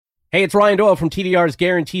Hey, it's Ryan Doyle from TDR's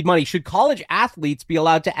Guaranteed Money. Should college athletes be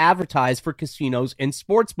allowed to advertise for casinos and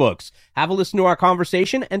sports books? Have a listen to our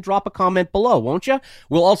conversation and drop a comment below, won't you?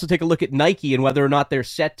 We'll also take a look at Nike and whether or not they're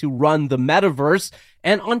set to run the metaverse.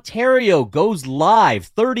 And Ontario goes live.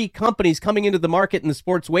 30 companies coming into the market in the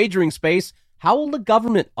sports wagering space. How will the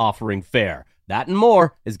government offering fare? That and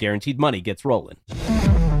more as Guaranteed Money gets rolling.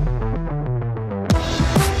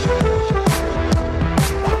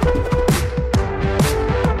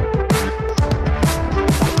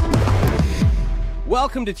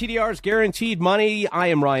 Welcome to TDR's Guaranteed Money. I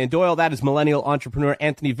am Ryan Doyle. That is millennial entrepreneur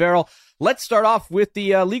Anthony Verrill. Let's start off with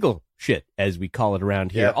the legal shit, as we call it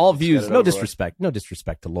around here. All views, no disrespect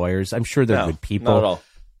to lawyers. I'm sure they're good people. Not at all.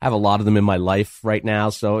 I have a lot of them in my life right now,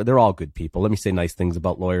 so they're all good people. Let me say nice things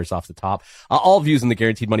about lawyers off the top. All views in the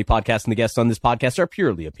Guaranteed Money podcast and the guests on this podcast are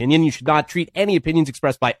purely opinion. You should not treat any opinions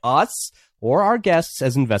expressed by us or our guests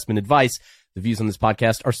as investment advice. The views on this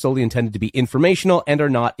podcast are solely intended to be informational and are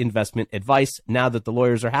not investment advice. Now that the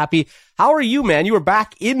lawyers are happy, how are you, man? You were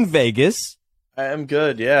back in Vegas. I am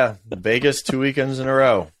good, yeah. Vegas 2 weekends in a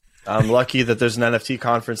row. I'm lucky that there's an NFT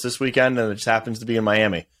conference this weekend, and it just happens to be in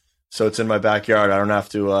Miami, so it's in my backyard. I don't have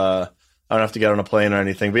to get on a plane or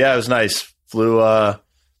anything. But yeah, it was nice. Flew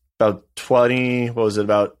about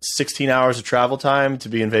 16 hours of travel time to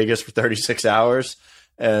be in Vegas for 36 hours,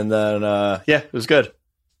 and then it was good.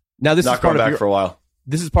 Now, this not is part going back of for a while.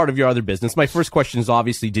 This is part of your other business. My first question is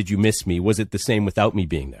obviously, did you miss me? Was it the same without me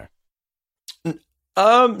being there?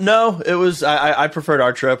 No, it was. I preferred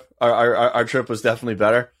our trip. Our trip was definitely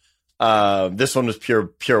better. This one was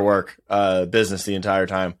pure work, business the entire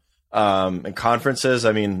time. And conferences.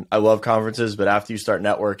 I mean, I love conferences, but after you start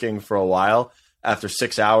networking for a while, after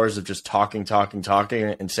 6 hours of just talking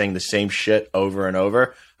and saying the same shit over and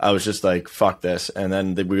over, I was just like, fuck this. And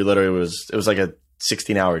then it was like a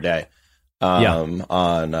 16-hour day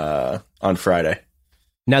on Friday.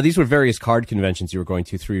 Now, these were various card conventions you were going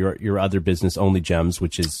to through your other business, Only Gems,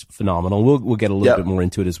 which is phenomenal. We'll get a little bit more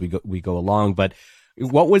into it as we go along. But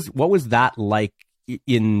what was that like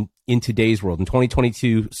in today's world, in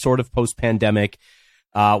 2022, sort of post-pandemic,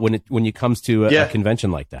 when it comes to a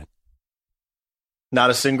convention like that?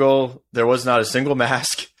 There was not a single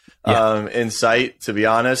mask in sight, to be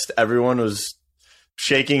honest. Everyone was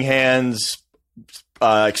shaking hands,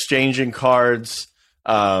 exchanging cards.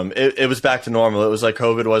 It was back to normal. It was like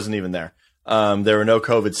COVID wasn't even there. There were no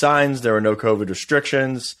COVID signs. There were no COVID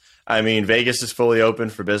restrictions. I mean, Vegas is fully open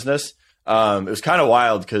for business. It was kind of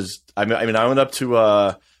wild because I went up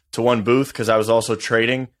to one booth because I was also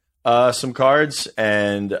trading some cards,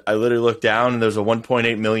 and I literally looked down and there's a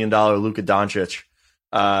 $1.8 million Luka Doncic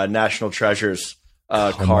National Treasures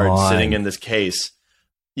card sitting in this case.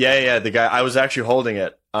 Yeah. The guy, I was actually holding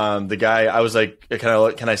it. The guy, I was like,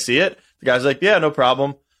 can I see it? The guy's like, yeah, no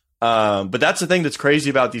problem. But that's the thing that's crazy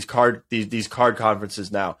about these card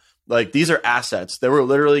conferences now. Like, these are assets. There were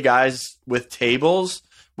literally guys with tables,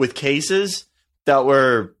 with cases that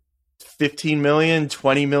were $15 million,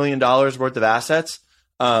 $20 million worth of assets,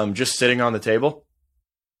 just sitting on the table.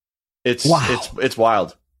 It's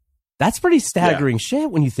wild. That's pretty staggering shit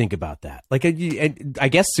when you think about that. Like, I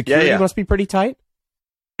guess security must be pretty tight.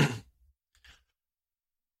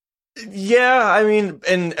 Yeah, I mean,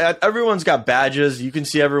 and everyone's got badges. You can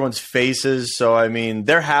see everyone's faces. So, I mean,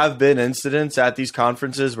 there have been incidents at these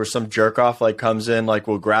conferences where some jerk off comes in,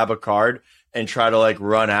 will grab a card and try to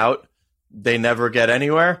run out. They never get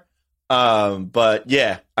anywhere. But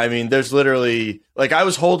yeah, I mean, there's literally I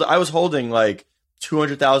was holding $200,000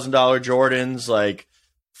 Jordans,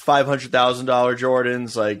 $500,000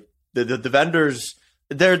 Jordans. The vendors,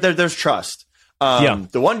 there's trust. The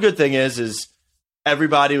one good thing is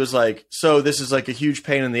everybody was like, so this is a huge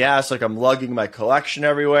pain in the ass. I'm lugging my collection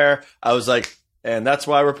everywhere. I was like, and that's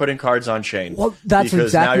why we're putting cards on chain. Well, that's because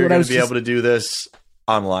exactly now you're what I going was to be able to do this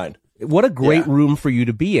online. What a great room for you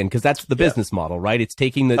to be in, because that's the business model, right? It's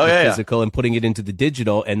taking the physical and putting it into the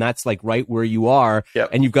digital, and that's right where you are. Yep.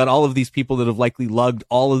 And you've got all of these people that have likely lugged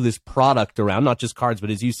all of this product around, not just cards,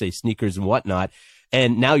 but as you say, sneakers and whatnot.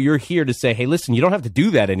 And now you're here to say, hey, listen, you don't have to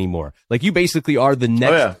do that anymore. You basically are the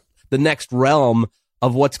next realm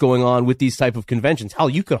of what's going on with these type of conventions. Hell,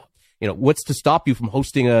 you could, what's to stop you from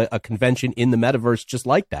hosting a convention in the metaverse just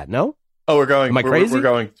like that? No? Oh, we're going. Am I crazy? We're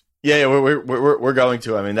going. Yeah, we're going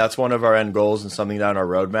to. I mean, that's one of our end goals and something down our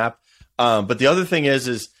roadmap. But the other thing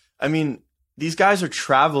is, I mean, these guys are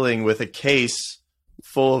traveling with a case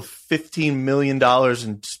full of $15 million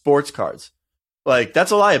in sports cards.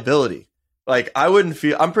 That's a liability. I wouldn't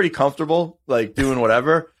feel. I'm pretty comfortable doing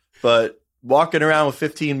whatever, but walking around with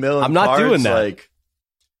 15 million. I'm not cards, doing that.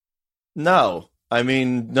 No, I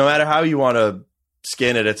mean, no matter how you want to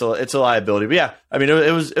skin it, it's a liability. But yeah, I mean,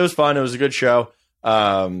 it was fun. It was a good show.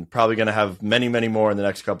 Probably going to have many more in the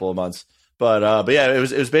next couple of months. But yeah, it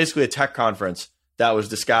was basically a tech conference that was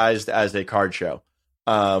disguised as a card show,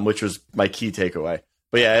 which was my key takeaway.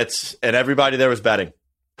 But yeah, and everybody there was betting.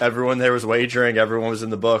 Everyone there was wagering. Everyone was in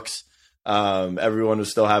the books. Everyone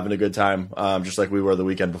was still having a good time, just like we were the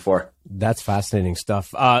weekend before. That's fascinating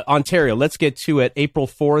stuff. Ontario, let's get to it. April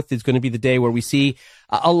 4th is going to be the day where we see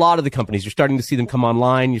a lot of the companies. You're starting to see them come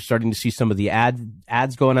online. You're starting to see some of the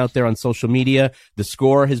ads going out there on social media. The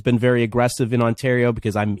Score has been very aggressive in Ontario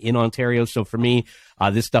because I'm in Ontario. So for me,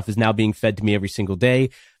 this stuff is now being fed to me every single day.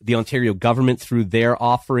 The Ontario government, through their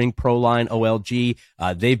offering, Proline, OLG,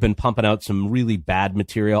 they've been pumping out some really bad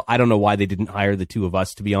material. I don't know why they didn't hire the two of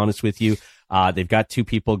us, to be honest with you. They've got two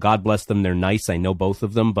people. God bless them. They're nice. I know both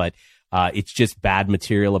of them, but it's just bad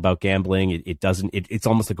material about gambling. It's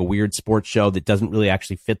almost like a weird sports show that doesn't really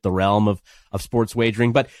actually fit the realm of sports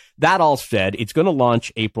wagering. But that all said, it's going to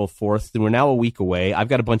launch April 4th, and we're now a week away. I've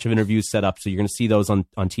got a bunch of interviews set up, so you're going to see those on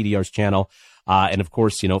TDR's channel. And of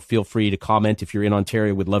course, feel free to comment if you're in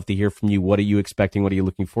Ontario. We'd love to hear from you. What are you expecting? What are you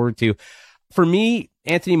looking forward to? For me,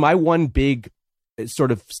 Anthony, my one big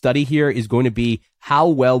sort of study here is going to be how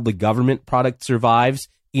well the government product survives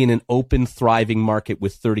in an open, thriving market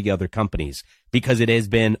with 30 other companies, because it has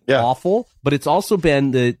been awful, but it's also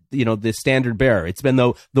been the standard bearer. It's been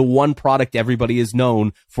the one product everybody has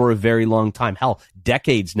known for a very long time. Hell,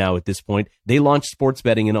 decades now at this point. They launched sports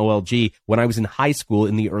betting in OLG when I was in high school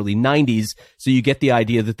in the early 90s. So you get the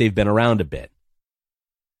idea that they've been around a bit.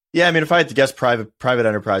 Yeah, I mean, if I had to guess, private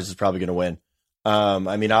enterprise is probably going to win.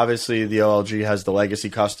 I mean, obviously the OLG has the legacy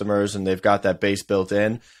customers and they've got that base built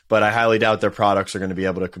in, but I highly doubt their products are going to be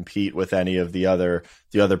able to compete with any of the other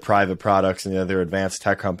private products and the other advanced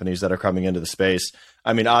tech companies that are coming into the space.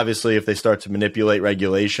 I mean, obviously if they start to manipulate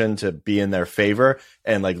regulation to be in their favor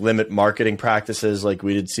and like limit marketing practices like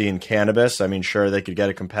we did see in cannabis, I mean, sure, they could get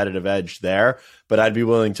a competitive edge there, but I'd be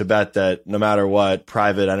willing to bet that no matter what,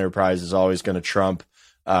 private enterprise is always going to trump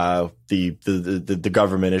the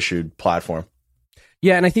government issued platform.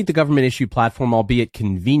 Yeah, and I think the government-issued platform, albeit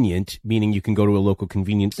convenient, meaning you can go to a local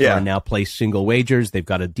convenience store and now place single wagers. They've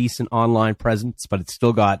got a decent online presence, but it's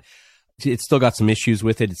still got some issues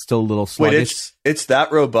with it. It's still a little sluggish. Wait, it's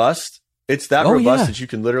that robust? It's that robust that you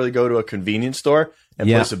can literally go to a convenience store and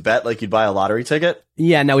place a bet like you'd buy a lottery ticket?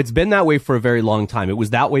 Yeah, now it's been that way for a very long time. It was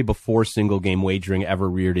that way before single-game wagering ever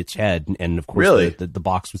reared its head, and of course the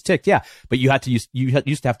box was ticked. Yeah, but you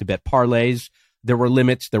used to have to bet parlays. There were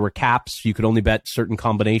limits. There were caps. You could only bet certain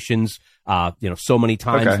combinations, so many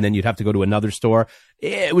times, and then you'd have to go to another store.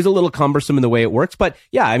 It was a little cumbersome in the way it works, but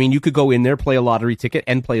yeah, I mean, you could go in there, play a lottery ticket,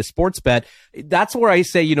 and play a sports bet. That's where I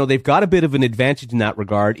say, they've got a bit of an advantage in that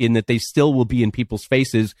regard, in that they still will be in people's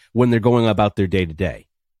faces when they're going about their day to day.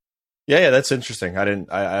 Yeah, that's interesting. I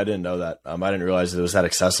didn't know that. I didn't realize that it was that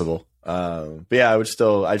accessible. But yeah,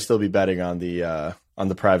 I'd still be betting on the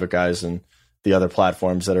private guys and the other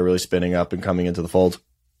platforms that are really spinning up and coming into the fold.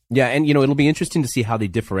 Yeah, and it'll be interesting to see how they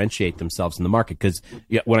differentiate themselves in the market, because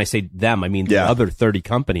when I say them, I mean the other 30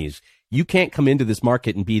 companies. You can't come into this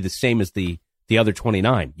market and be the same as the other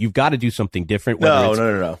 29. You've got to do something different.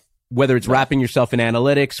 No. Whether it's wrapping yourself in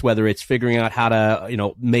analytics, whether it's figuring out how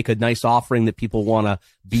to make a nice offering that people want to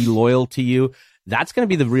be loyal to you. That's going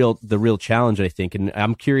to be the real challenge, I think. And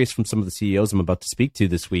I'm curious from some of the CEOs I'm about to speak to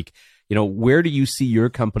this week. Where do you see your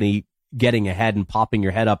company getting ahead and popping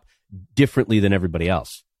your head up differently than everybody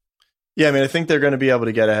else? Yeah, I mean, I think they're going to be able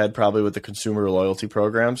to get ahead probably with the consumer loyalty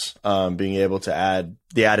programs, being able to add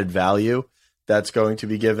the added value that's going to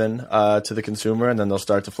be given to the consumer, and then they'll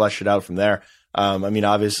start to flesh it out from there. I mean,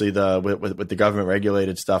 obviously, with the government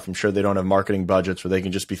regulated stuff, I'm sure they don't have marketing budgets where they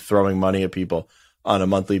can just be throwing money at people on a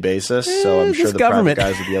monthly basis. So I'm sure the private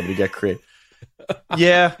guys will be able to get creative.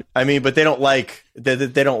 Yeah, I mean, but they don't like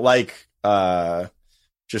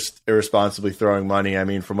just irresponsibly throwing money. I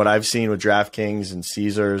mean, from what I've seen with DraftKings and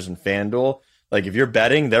Caesars and FanDuel, like if you're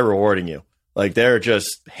betting, they're rewarding you. Like they're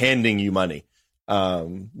just handing you money,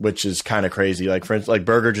 which is kind of crazy. Like for instance, like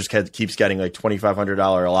Burger just keeps getting like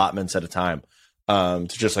 $2,500 allotments at a time to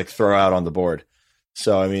just like throw out on the board.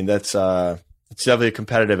 So I mean, it's definitely a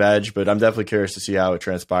competitive edge, but I'm definitely curious to see how it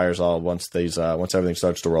transpires once everything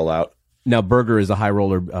starts to roll out. Now, Burger is a high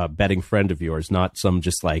roller betting friend of yours, not some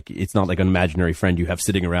it's not like an imaginary friend you have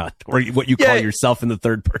sitting around, or what you call yourself in the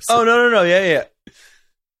third person. Oh, no. Yeah.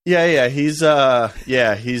 He's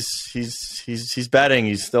betting.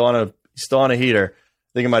 He's still on a heater.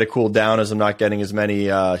 I think it might have cooled down as I'm not getting as many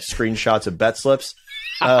screenshots of bet slips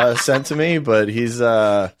sent to me, but he's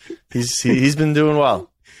been doing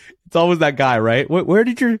well. It's always that guy, right? Where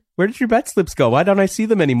did your bet slips go? Why don't I see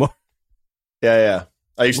them anymore? Yeah.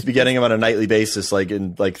 I used to be getting them on a nightly basis, like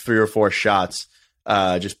in like 3 or 4 shots,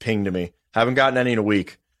 just pinged to me. Haven't gotten any in a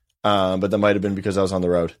week, but that might have been because I was on the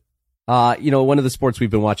road. One of the sports we've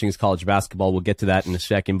been watching is college basketball. We'll get to that in a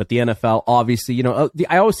second. But the NFL, obviously,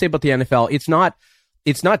 I always say about the NFL,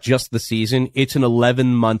 it's not just the season. It's an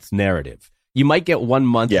 11-month narrative. You might get 1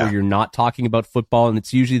 month where you're not talking about football, and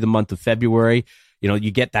it's usually the month of February.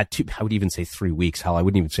 You get that I would even say 3 weeks. Hell, I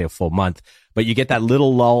wouldn't even say a full month. But you get that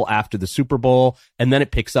little lull after the Super Bowl, and then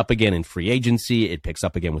it picks up again in free agency. It picks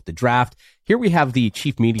up again with the draft. Here we have the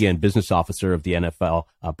chief media and business officer of the NFL,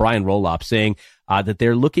 Brian Roloff, saying that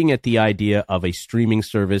they're looking at the idea of a streaming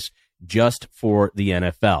service just for the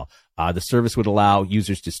NFL. The service would allow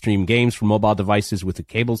users to stream games from mobile devices with a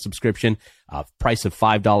cable subscription, price of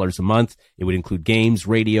 $5 a month. It would include games,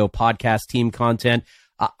 radio, podcast, team content.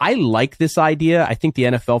 I like this idea. I think the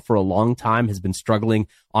NFL for a long time has been struggling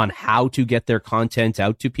on how to get their content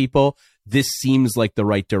out to people. This seems like the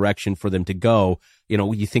right direction for them to go.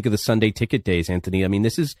 You think of the Sunday ticket days, Anthony. I mean,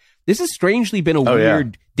 this has strangely been a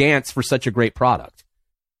weird dance for such a great product.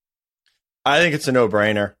 I think it's a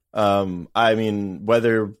no-brainer. I mean,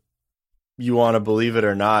 whether you want to believe it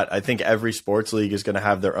or not, I think every sports league is going to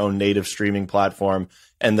have their own native streaming platform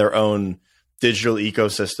and their own digital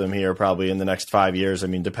ecosystem here probably in the next 5 years. I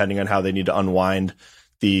mean, depending on how they need to unwind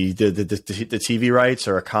the TV rights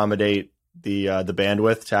or accommodate the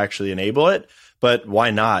bandwidth to actually enable it. But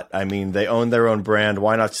why not? I mean, they own their own brand.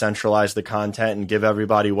 Why not centralize the content and give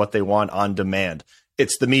everybody what they want on demand?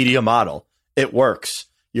 It's the media model. It works.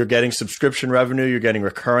 You're getting subscription revenue. You're getting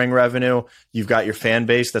recurring revenue. You've got your fan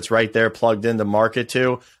base that's right there plugged in to market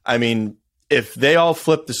to. I mean, if they all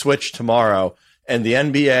flip the switch tomorrow and the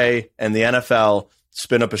NBA and the NFL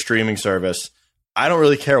spin up a streaming service, I don't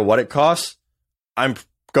really care what it costs. I'm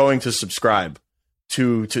going to subscribe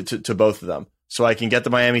to both of them. So I can get the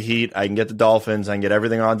Miami Heat, I can get the Dolphins, I can get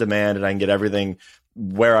everything on demand, and I can get everything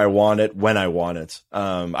where I want it, when I want it.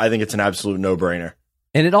 I think it's an absolute no-brainer.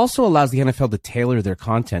 And it also allows the NFL to tailor their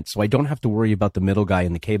content, so I don't have to worry about the middle guy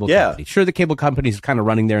in the cable company. Sure, the cable company is kind of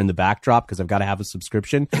running there in the backdrop because I've got to have a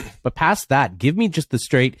subscription. But past that, give me just the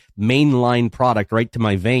straight mainline product right to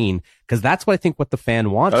my vein, because that's what I think what the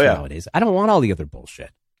fan wants nowadays. I don't want all the other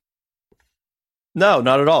bullshit. No,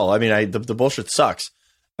 not at all. I mean, the bullshit sucks.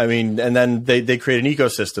 I mean, and then they create an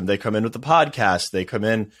ecosystem. They come in with the podcast. They come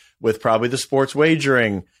in with probably the sports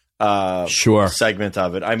wagering segment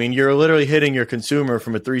of it. I mean, you're literally hitting your consumer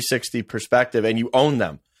from a 360 perspective, and you own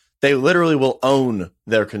them. They literally will own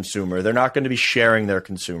their consumer. They're not going to be sharing their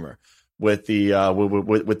consumer with the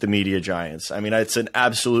with the media giants. I mean, it's an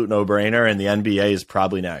absolute no-brainer, and the NBA is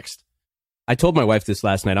probably next. I told my wife this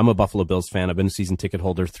last night. I'm a Buffalo Bills fan. I've been a season ticket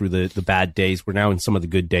holder through the bad days. We're now in some of the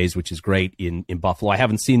good days, which is great in Buffalo. I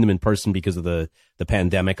haven't seen them in person because of the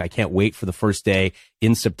pandemic. I can't wait for the first day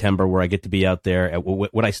in September where I get to be out there at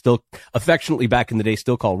what I still affectionately back in the day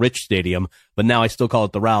still call Rich Stadium, but now I still call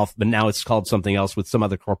it the Ralph, but now it's called something else with some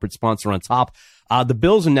other corporate sponsor on top. The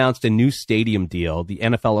Bills announced a new stadium deal. The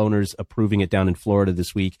NFL owners approving it down in Florida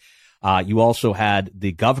this week. You also had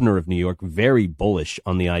the governor of New York very bullish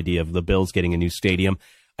on the idea of the Bills getting a new stadium.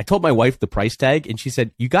 I told my wife the price tag, and she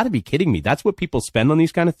said, "You got to be kidding me. That's what people spend on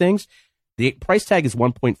these kind of things." The price tag is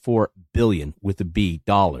 $1.4 billion with a B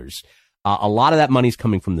dollars. A lot of that money's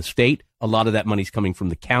coming from the state. A lot of that money's coming from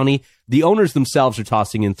the county. The owners themselves are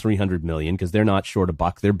tossing in $300 million because they're not short a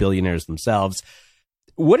buck. They're billionaires themselves.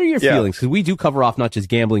 What are your feelings? Because we do cover off not just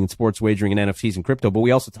gambling and sports wagering and NFTs and crypto, but we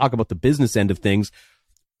also talk about the business end of things.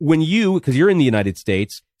 When you, because you're in the United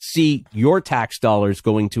States, see your tax dollars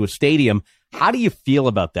going to a stadium, how do you feel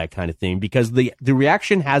about that kind of thing? Because the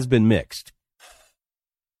reaction has been mixed.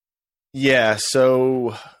 Yeah,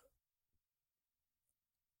 so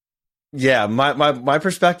my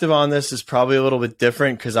perspective on this is probably a little bit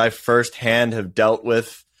different because I firsthand have dealt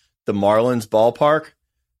with the Marlins ballpark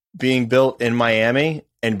being built in Miami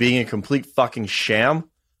and being a complete fucking sham.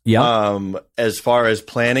 Yeah. As far as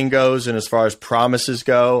planning goes and as far as promises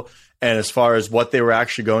go and as far as what they were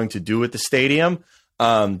actually going to do with the stadium,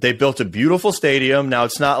 they built a beautiful stadium. Now,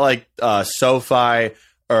 it's not like SoFi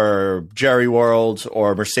or Jerry World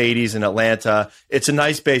or Mercedes in Atlanta. It's a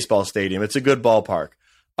nice baseball stadium. It's a good ballpark.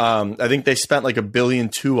 I think they spent like $1.2 billion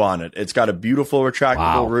on it. It's got a beautiful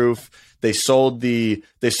retractable roof. They sold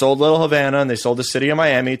Little Havana and they sold the city of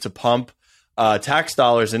Miami to pump tax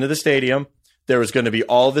dollars into the stadium. There was going to be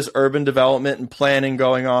all this urban development and planning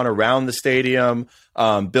going on around the stadium,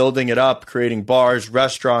 building it up, creating bars,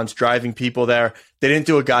 restaurants, driving people there. They didn't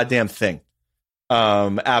do a goddamn thing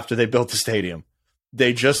after they built the stadium.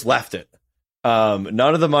 They just left it. None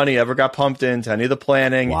of the money ever got pumped into any of the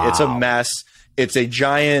planning. Wow. It's a mess. It's a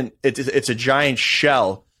giant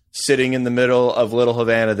shell sitting in the middle of Little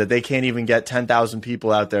Havana that they can't even get 10,000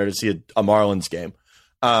 people out there to see a Marlins game.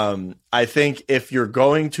 I think if you're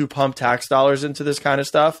going to pump tax dollars into this kind of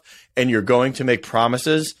stuff and you're going to make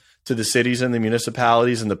promises to the cities and the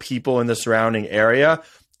municipalities and the people in the surrounding area,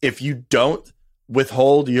 if you don't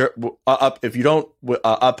uphold your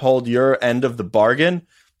end of the bargain,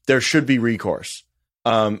 there should be recourse.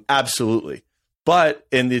 Absolutely. But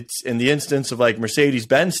in the instance of like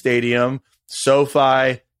Mercedes-Benz Stadium,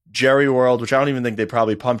 SoFi, Jerry World, which I don't even think they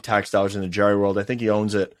probably pump tax dollars into Jerry World. I think he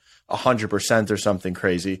owns it 100% or something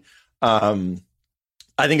crazy. I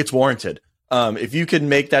think it's warranted. If you could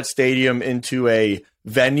make that stadium into a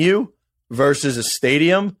venue versus a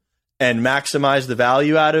stadium and maximize the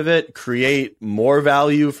value out of it, create more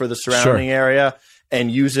value for the surrounding area, and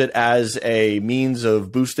use it as a means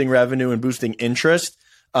of boosting revenue and boosting interest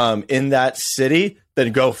in that city,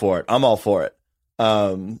 then go for it. I'm all for it.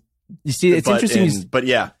 You see, it's interesting. But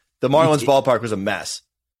yeah, the Marlins ballpark was a mess.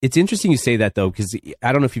 It's interesting you say that, though, because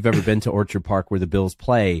I don't know if you've ever been to Orchard Park where the Bills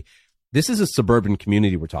play. This is a suburban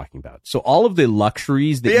community we're talking about. So all of the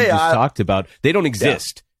luxuries that you just talked about, they don't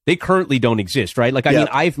exist. Yeah. They currently don't exist, right? Like, I mean,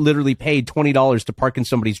 I've literally paid $20 to park in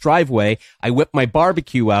somebody's driveway. I whip my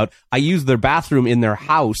barbecue out. I use their bathroom in their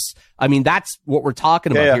house. I mean, that's what we're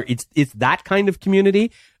talking about here. It's that kind of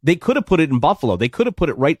community. They could have put it in Buffalo. They could have put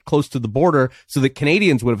it right close to the border so that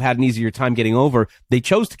Canadians would have had an easier time getting over. They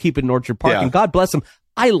chose to keep it in Orchard Park, and God bless them.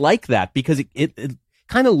 I like that because it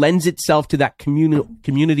kind of lends itself to that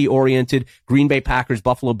community-oriented Green Bay Packers,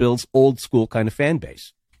 Buffalo Bills, old school kind of fan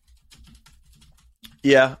base.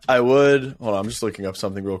 Yeah, I would. Hold on, I'm just looking up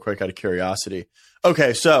something real quick out of curiosity.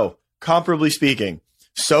 Okay, so comparably speaking,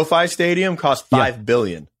 SoFi Stadium cost $5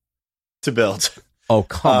 billion to build. Oh,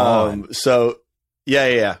 come on. So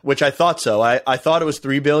yeah. Which I thought so. I thought it was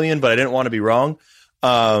 $3 billion, but I didn't want to be wrong.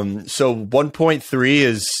 So 1.3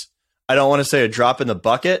 is, I don't want to say a drop in the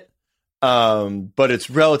bucket, but it's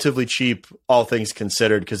relatively cheap, all things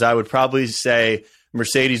considered, because I would probably say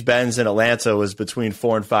Mercedes-Benz in Atlanta was between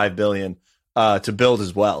 4 and 5 billion to build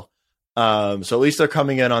as well. So at least they're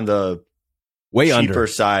coming in on the way cheaper under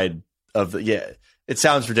side of the, it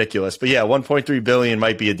sounds ridiculous, but 1.3 billion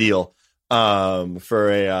might be a deal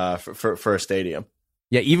for a stadium.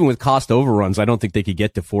 Yeah, even with cost overruns, I don't think they could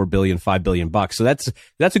get to $4 billion, $5 billion. So that's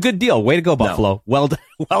a good deal. Way to go, Buffalo. No.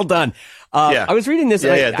 Well done. I was reading this.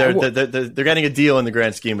 They're getting a deal in the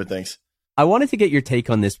grand scheme of things. I wanted to get your take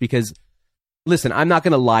on this because, listen, I'm not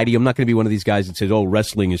going to lie to you. I'm not going to be one of these guys that says, "Oh,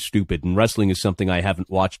 wrestling is stupid," and wrestling is something I haven't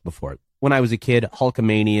watched before. When I was a kid,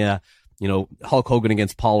 Hulkamania, Hulk Hogan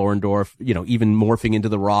against Paul Orndorff, even morphing into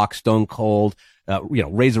The Rock, Stone Cold,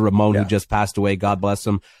 Razor Ramon, who just passed away, God bless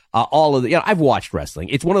him. All of the, I've watched wrestling.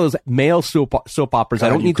 It's one of those male soap operas. I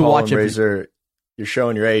don't need to watch it. Razor, you're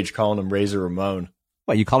showing your age calling him Razor Ramon.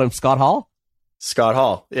 What, you call him Scott Hall? Scott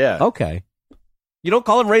Hall, yeah. Okay. You don't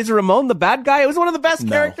call him Razor Ramon, the bad guy? It was one of the best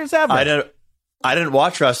characters ever. I didn't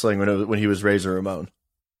watch wrestling when he was Razor Ramon.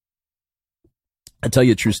 I'll tell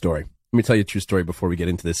you a true story. Let me tell you a true story before we get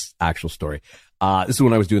into this actual story. This is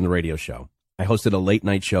when I was doing the radio show. I hosted a late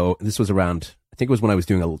night show. This was around, I think it was when I was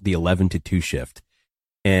doing the 11 to 2 shift.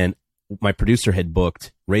 And my producer had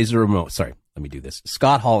booked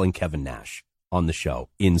Scott Hall and Kevin Nash on the show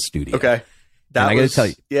in studio. Okay. I got to tell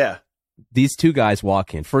you, these two guys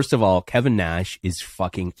walk in. First of all, Kevin Nash is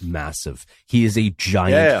fucking massive. He is a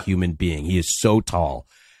giant human being. He is so tall.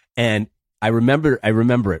 And I remember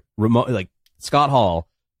it. Like Scott Hall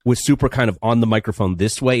was super kind of on the microphone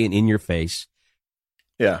this way and in your face.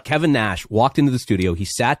 Yeah. Kevin Nash walked into the studio. He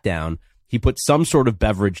sat down. He put some sort of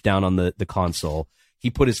beverage down on the console. He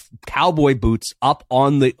put his cowboy boots up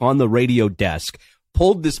on the radio desk,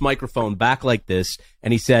 pulled this microphone back like this,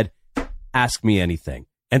 and he said, "Ask me anything."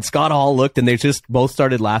 And Scott Hall looked, and they just both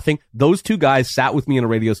started laughing. Those two guys sat with me in a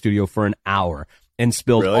radio studio for an hour and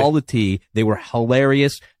spilled all the tea. They were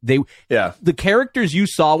hilarious. The characters you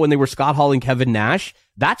saw when they were Scott Hall and Kevin Nash,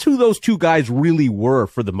 that's who those two guys really were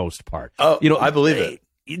for the most part. Oh, I believe it.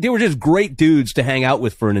 They were just great dudes to hang out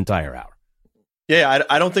with for an entire hour. Yeah,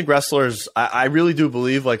 I don't think wrestlers, I really do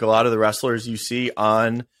believe like a lot of the wrestlers you see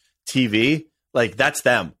on TV, like that's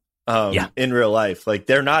them in real life. Like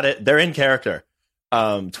they're in character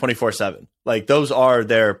 24/7. Like those are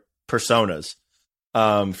their personas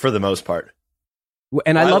for the most part.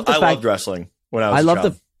 And I loved wrestling when I was I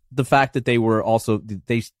love the fact that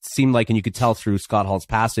they seemed like, and you could tell through Scott Hall's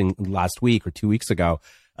passing last week or 2 weeks ago,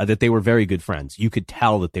 that they were very good friends. You could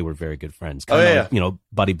tell that they were very good friends.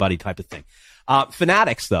 Buddy type of thing.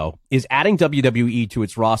 Fanatics, though, is adding WWE to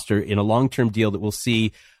its roster in a long-term deal that will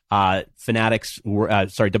see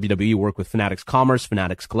WWE work with Fanatics Commerce,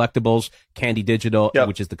 Fanatics Collectibles, Candy Digital,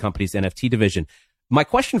 which is the company's NFT division. My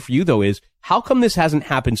question for you, though, is how come this hasn't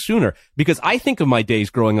happened sooner? Because I think of my days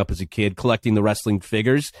growing up as a kid collecting the wrestling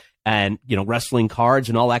figures and, wrestling cards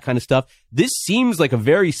and all that kind of stuff. This seems like a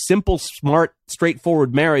very simple, smart,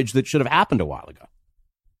 straightforward marriage that should have happened a while ago.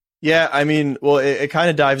 Yeah, I mean, well, it kind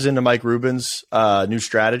of dives into Mike Rubin's new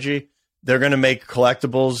strategy. They're going to make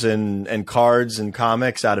collectibles and cards and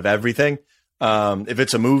comics out of everything. If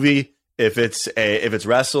it's a movie, if it's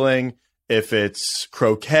wrestling, if it's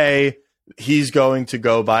croquet, he's going to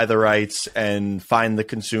go buy the rights and find the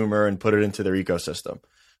consumer and put it into their ecosystem.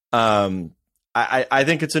 I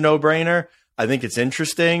think it's a no-brainer. I think it's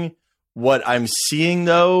interesting. What I'm seeing,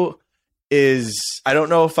 though, is I don't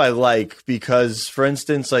know if I like, because, for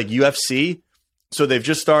instance, like UFC, so they've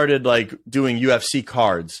just started like doing UFC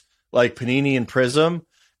cards, like Panini and Prism,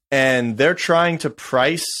 and they're trying to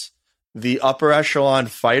price the upper echelon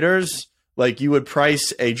fighters like you would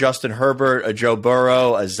price a Justin Herbert, a Joe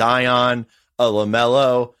Burrow, a Zion, a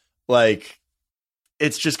LaMelo. Like,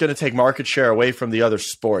 it's just going to take market share away from the other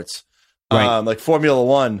sports. Right. Like Formula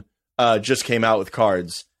One just came out with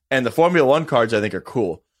cards, and the Formula One cards I think are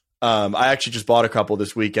cool. I actually just bought a couple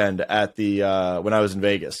this weekend at the when I was in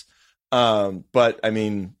Vegas. But I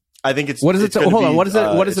mean, I think it's what is it? Hold on, what is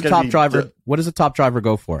it? What does the top driver? What does the top driver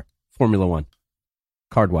go for? Formula One,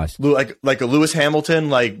 card wise, like a Lewis Hamilton,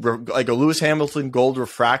 like a Lewis Hamilton gold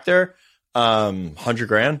refractor,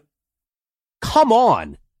 $100,000. Come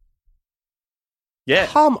on, yeah,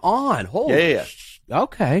 come on, holy, yeah.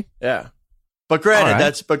 Okay, yeah. But granted,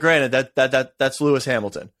 that's Lewis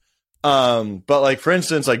Hamilton. But like, for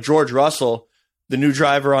instance, like George Russell, the new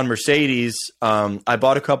driver on Mercedes, I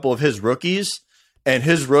bought a couple of his rookies, and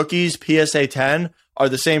his rookies PSA 10 are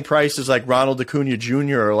the same price as like Ronald Acuna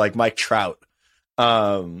Jr. or like Mike Trout.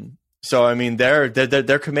 So I mean,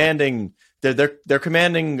 they're commanding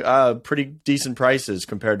pretty decent prices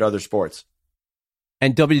compared to other sports.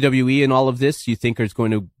 And WWE and all of this, you think is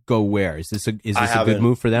going to go where? Is this a good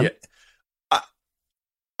move for them? Yeah.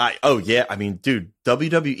 I mean, dude,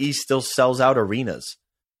 WWE still sells out arenas.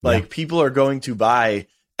 Like, people are going to buy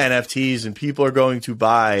NFTs and people are going to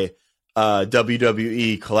buy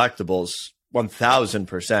WWE collectibles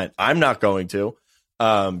 1,000%. I'm not going to.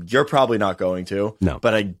 You're probably not going to. No.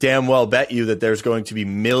 But I damn well bet you that there's going to be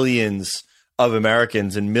millions of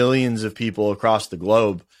Americans and millions of people across the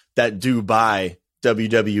globe that do buy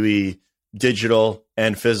WWE digital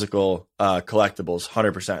and physical collectibles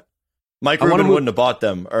 100%. Mike Rubin wouldn't have bought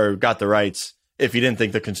them or got the rights if he didn't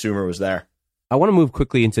think the consumer was there. I want to move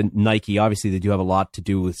quickly into Nike. Obviously, they do have a lot to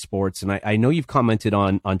do with sports. And I know you've commented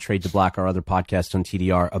on Trade to Black, our other podcast on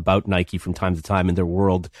TDR, about Nike from time to time in their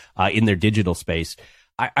world, in their digital space.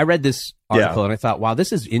 I read this article and I thought, wow,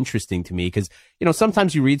 this is interesting to me because,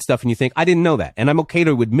 sometimes you read stuff and you think, I didn't know that. And I'm okay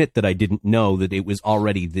to admit that I didn't know that it was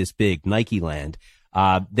already this big, Nike land.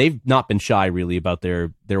 They've not been shy really about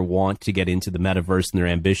their want to get into the metaverse and their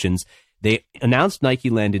ambitions. They announced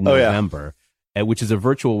Nike Land in November, which is a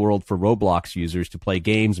virtual world for Roblox users to play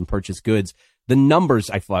games and purchase goods. The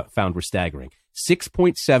numbers I found were staggering.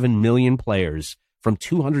 6.7 million players from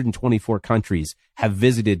 224 countries have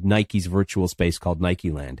visited Nike's virtual space called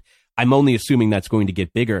Nike Land. I'm only assuming that's going to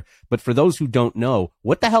get bigger. But for those who don't know,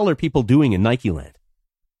 what the hell are people doing in Nike Land?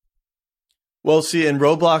 Well, see, in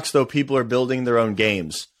Roblox, though, people are building their own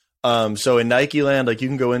games. So in Nike Land, like, you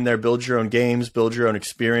can go in there, build your own games, build your own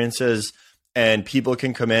experiences, and people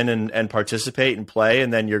can come in and participate and play,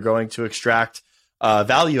 and then you're going to extract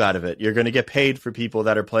value out of it. You're going to get paid for people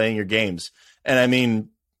that are playing your games. And I mean,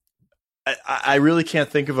 I really can't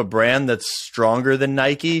think of a brand that's stronger than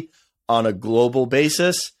Nike on a global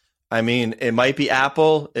basis. I mean, it might be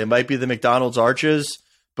Apple, it might be the McDonald's arches,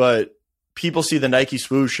 but people see the Nike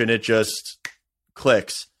swoosh and it just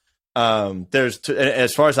clicks.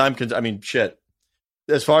 As far as I'm concerned,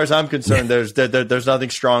 there's nothing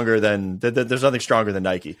stronger than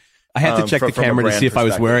Nike. I had to check the camera to see if I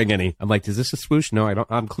was wearing any. I'm like, is this a swoosh? No, I don't.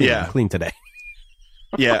 I'm clean. Yeah. I'm clean today.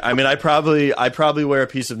 Yeah, I mean, I probably wear a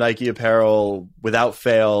piece of Nike apparel without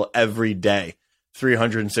fail every day,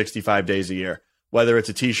 365 days a year. Whether it's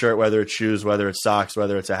a t-shirt, whether it's shoes, whether it's socks,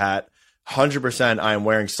 whether it's a hat, 100% I am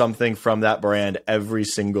wearing something from that brand every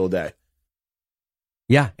single day.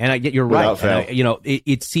 Yeah, and I get you're right.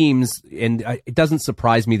 It seems, and it doesn't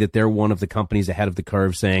surprise me that they're one of the companies ahead of the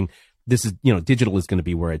curve saying, this is, digital is going to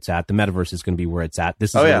be where it's at. The metaverse is going to be where it's at. This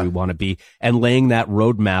is where we want to be. And laying that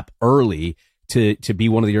roadmap early to be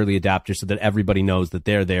one of the early adapters so that everybody knows that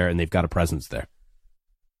they're there and they've got a presence there?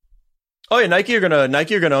 Oh yeah, Nike are gonna own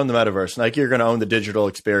the metaverse. Nike are gonna own the digital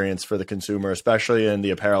experience for the consumer, especially in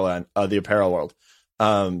the apparel world.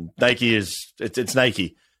 Nike it's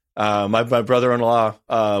Nike. My brother-in-law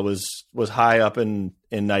was high up in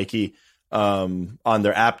Nike on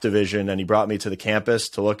their app division, and he brought me to the campus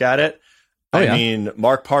to look at it. I mean,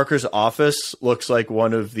 Mark Parker's office looks like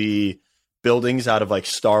one of the buildings out of like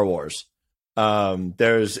Star Wars.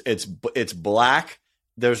 It's black.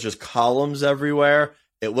 There's just columns everywhere.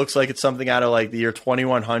 It looks like it's something out of like the year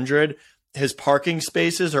 2100. His parking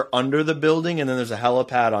spaces are under the building, and then there's a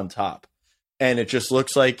helipad on top. And it just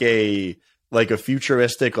looks like a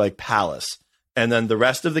futuristic like palace. And then the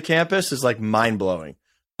rest of the campus is like mind blowing.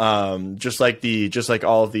 Just like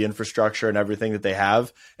all of the infrastructure and everything that they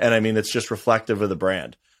have. And I mean, it's just reflective of the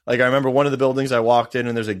brand. Like I remember one of the buildings I walked in,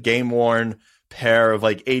 and there's a game worn pair of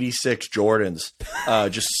like 86 Jordans,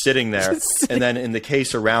 just sitting there. And then in the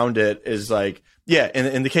case around it is like,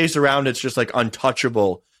 in the case around it's just like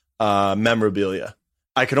untouchable, memorabilia.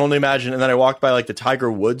 I can only imagine. And then I walked by like the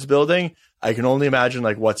Tiger Woods building. I can only imagine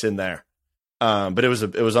like what's in there. But it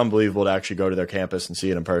was unbelievable to actually go to their campus and see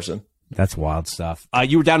it in person. That's wild stuff.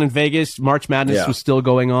 You were down in Vegas. March Madness was still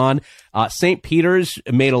going on. St. Peter's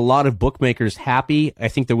made a lot of bookmakers happy. I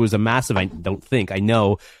think there was a massive, I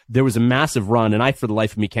know there was a massive run, and I, for the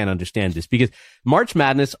life of me, can't understand this because March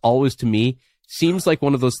Madness always, to me, seems like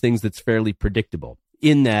one of those things that's fairly predictable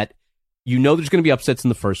in that you know there's going to be upsets in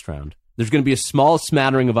the first round. There's going to be a small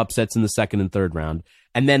smattering of upsets in the second and third round.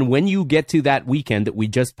 And then when you get to that weekend that we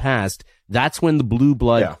just passed, that's when the blue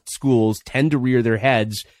blood schools tend to rear their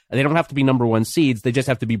heads. They don't have to be number one seeds. They just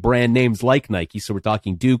have to be brand names like Nike. So we're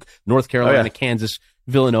talking Duke, North Carolina, Kansas,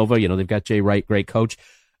 Villanova. You know, they've got Jay Wright, great coach.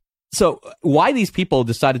 So why these people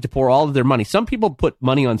decided to pour all of their money? Some people put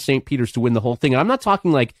money on St. Peter's to win the whole thing. And I'm not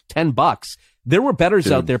talking like $10. There were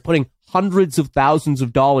bettors out there putting hundreds of thousands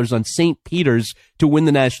of dollars on St. Peter's to win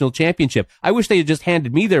the national championship. I wish they had just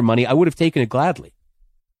handed me their money. I would have taken it gladly.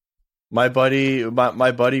 My buddy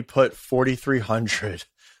put 4,300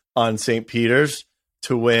 on St. Peter's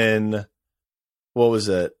to win. What was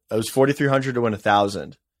it? It was 4,300 to win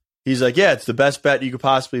 1,000. He's like, yeah, it's the best bet you could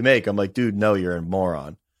possibly make. I'm like, dude, no, you're a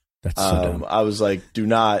moron. That's so dumb. I was like, do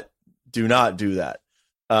not do that.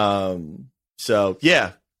 So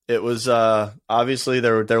yeah, it was obviously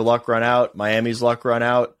their luck run out. Miami's luck run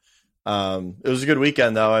out. It was a good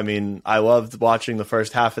weekend though. I mean, I loved watching the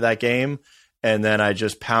first half of that game. And then I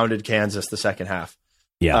just pounded Kansas the second half.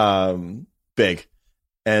 Yeah. Big.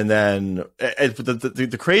 And then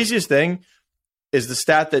the craziest thing is the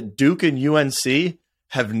stat that Duke and UNC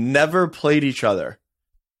have never played each other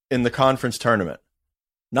in the conference tournament.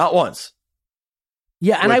 Not once.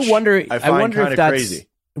 Yeah, and I wonder if that's crazy.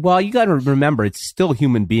 Well, you got to remember, it's still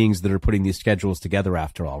human beings that are putting these schedules together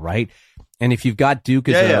after all, right? And if you've got Duke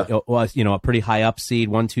as a pretty high up seed,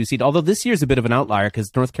 1-2 seed, although this year's a bit of an outlier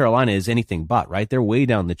because North Carolina is anything but, right? They're way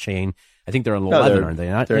down the chain. I think they're an 11, aren't they?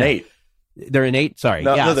 They're an 8. They're an 8. Sorry.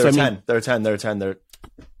 No, they're a 10. They're a 10. They're a 10. They're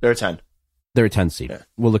a 10. They're a 10 seed. Yeah.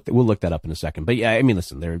 We'll look that up in a second. But yeah, I mean,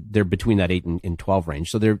 listen, they're between that 8 and 12 range,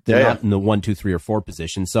 so they're not in the 1, 2, 3, or 4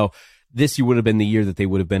 position. So this year would have been the year that they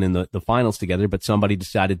would have been in the finals together, but somebody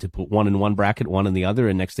decided to put one in one bracket, one in the other,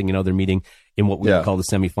 and next thing you know, they're meeting in what we would call the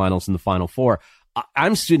semifinals and the Final Four.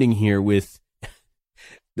 I'm sitting here with,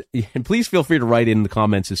 and please feel free to write in the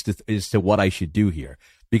comments as to what I should do here,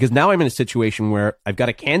 because now I'm in a situation where I've got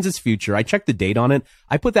a Kansas future. I checked the date on it.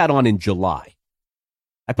 I put that on in July.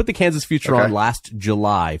 I put the Kansas future on last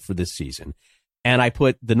July for this season, and I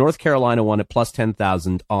put the North Carolina one at plus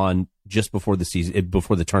 10,000 on just before the season,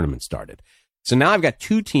 before the tournament started. So now I've got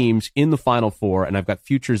two teams in the Final Four, and I've got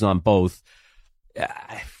futures on both.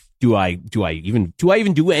 Do I even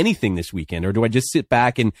do anything this weekend, or do I just sit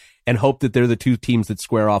back and hope that they're the two teams that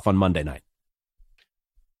square off on Monday night?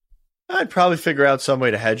 I'd probably figure out some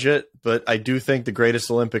way to hedge it, but I do think the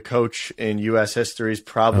greatest Olympic coach in U.S. history is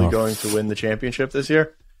probably going to win the championship this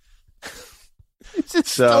year.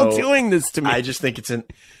 It's still doing this to me. I just think it's in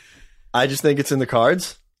the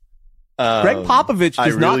cards. Greg Popovich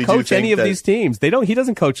does not coach any of these teams. He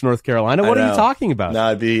doesn't coach North Carolina. What are you talking about?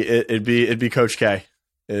 No, it'd be Coach K.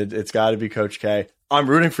 It's got to be Coach K. I'm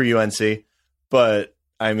rooting for UNC, but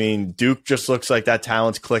I mean, Duke just looks like that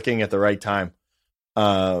talent's clicking at the right time.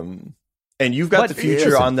 And you've got the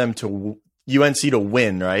future on them to UNC to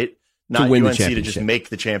win, right? Not to win UNC to just make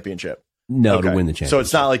the championship. No, to win the championship. So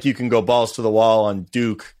it's not like you can go balls to the wall on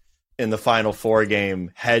Duke in the Final Four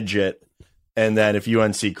game, hedge it, and then if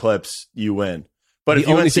UNC clips, you win. But if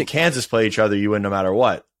UNC Kansas play each other, you win no matter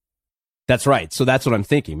what. That's right. So that's what I'm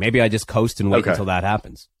thinking. Maybe I just coast and wait until that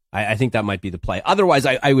happens. I think that might be the play. Otherwise,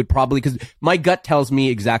 I would probably, because my gut tells me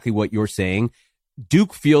exactly what you're saying.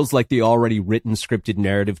 Duke feels like the already written scripted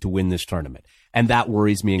narrative to win this tournament. And that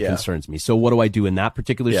worries me and concerns me. So what do I do in that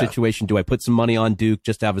particular situation? Do I put some money on Duke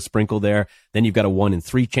just to have a sprinkle there? Then you've got a 1 in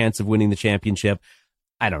 3 chance of winning the championship.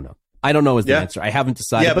 I don't know. I don't know is the answer. I haven't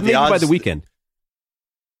decided, but maybe by the weekend.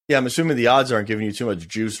 Yeah, I'm assuming the odds aren't giving you too much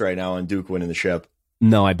juice right now on Duke winning the ship.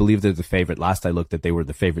 No, I believe they're the favorite. Last I looked, that they were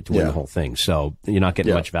the favorite to win the whole thing. So you're not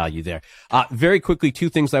getting much value there. Very quickly, 2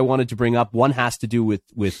 things I wanted to bring up. One has to do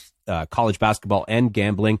with college basketball and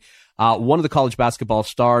gambling. One of the college basketball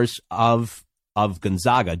stars of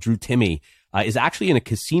Gonzaga, Drew Timme, is actually in a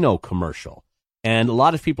casino commercial. And a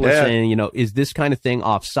lot of people are saying, is this kind of thing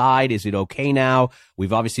offside? Is it okay now?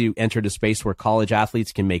 We've obviously entered a space where college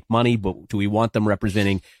athletes can make money, but do we want them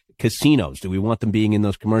representing casinos? Do we want them being in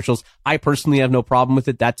those commercials? I personally have no problem with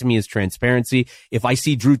it. That to me is transparency. If I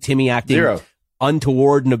see Drew Timme acting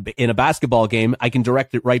untoward in a basketball game, I can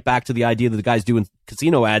direct it right back to the idea that the guy's doing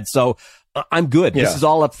casino ads. So I'm good. This is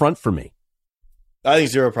all up front for me. I think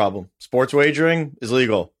zero problem. Sports wagering is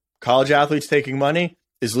legal. College athletes taking money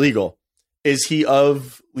is legal. Is he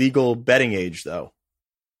of legal betting age, though?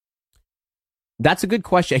 That's a good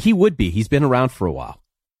question. He would be. He's been around for a while.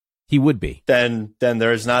 He would be. Then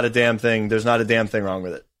there's not a damn thing. There's not a damn thing wrong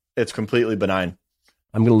with it. It's completely benign.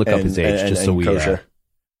 I'm going to look up his age just so we. Kosher.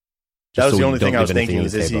 That was the only thing I was thinking.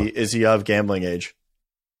 Is he of gambling age?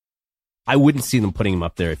 I wouldn't see them putting him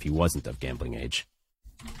up there if he wasn't of gambling age.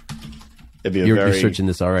 You're searching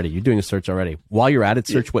this already. You're doing a search already. While you're at it,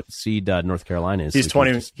 search what seed North Carolina is. He's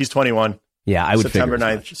 20. He's 21. Yeah, I would September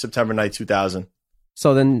 9th, 2000.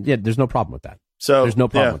 So then, there's no problem with that. So there's no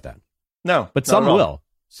problem with that. No, but some will.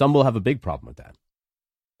 Some will have a big problem with that.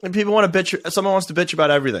 And people want to bitch. Someone wants to bitch about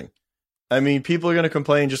everything. I mean, people are going to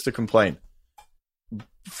complain just to complain.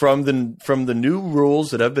 From the new rules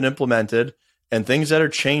that have been implemented and things that are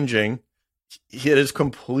changing, it is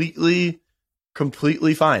completely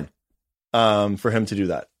fine for him to do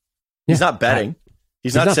that. He's not betting.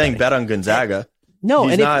 He's not saying bet on Gonzaga. No,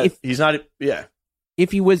 he's not. Yeah.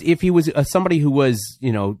 If he was somebody who was,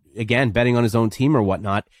 again, betting on his own team or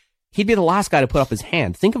whatnot, he'd be the last guy to put up his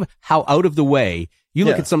hand. Think of how out of the way you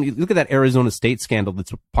look at look at that Arizona State scandal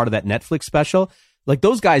that's part of that Netflix special. Like,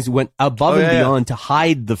 those guys went above and beyond to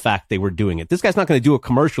hide the fact they were doing it. This guy's not going to do a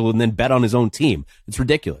commercial and then bet on his own team. It's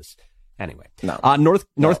ridiculous. Anyway,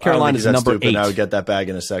 North Carolina is number 8. I would get that bag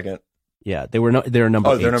in a second. Yeah, they're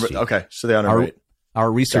number 8. Okay, so they are number 8. Our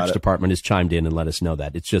research department has chimed in and let us know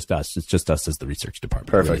that. It's just us. It's just us as the research department.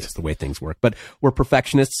 Perfect. It's the way things work. But we're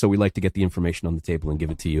perfectionists, so we like to get the information on the table and give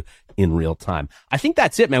it to you in real time. I think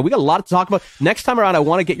that's it, man. We got a lot to talk about. Next time around, I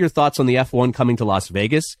want to get your thoughts on the F1 coming to Las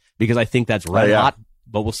Vegas, because I think that's hot.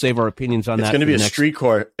 But we'll save our opinions on that. It's going to be a street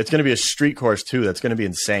course. It's going to be a street course, too. That's going to be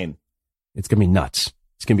insane. It's going to be nuts.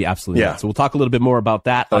 It's going to be absolutely nuts. So we'll talk a little bit more about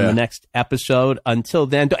that on the next episode. Until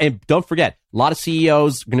then, and don't forget, a lot of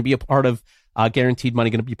CEOs are going to be a part of Guaranteed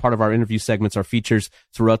Money, going to be part of our interview segments, our features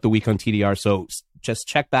throughout the week on TDR. So just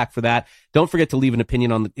check back for that. Don't forget to leave an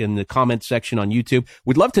opinion in the comment section on YouTube.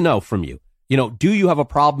 We'd love to know from you. Do you have a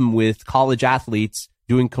problem with college athletes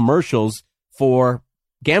doing commercials for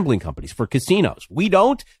gambling companies, for casinos? We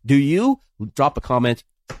don't. Do you? Drop a comment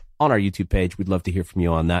on our YouTube page. We'd love to hear from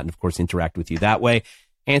you on that, and of course, interact with you that way.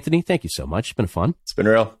 Anthony, thank you so much. It's been fun. It's been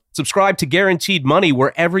real. Subscribe to Guaranteed Money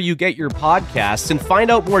wherever you get your podcasts, and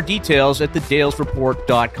find out more details at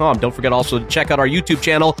thedalesreport.com. Don't forget also to check out our YouTube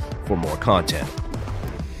channel for more content.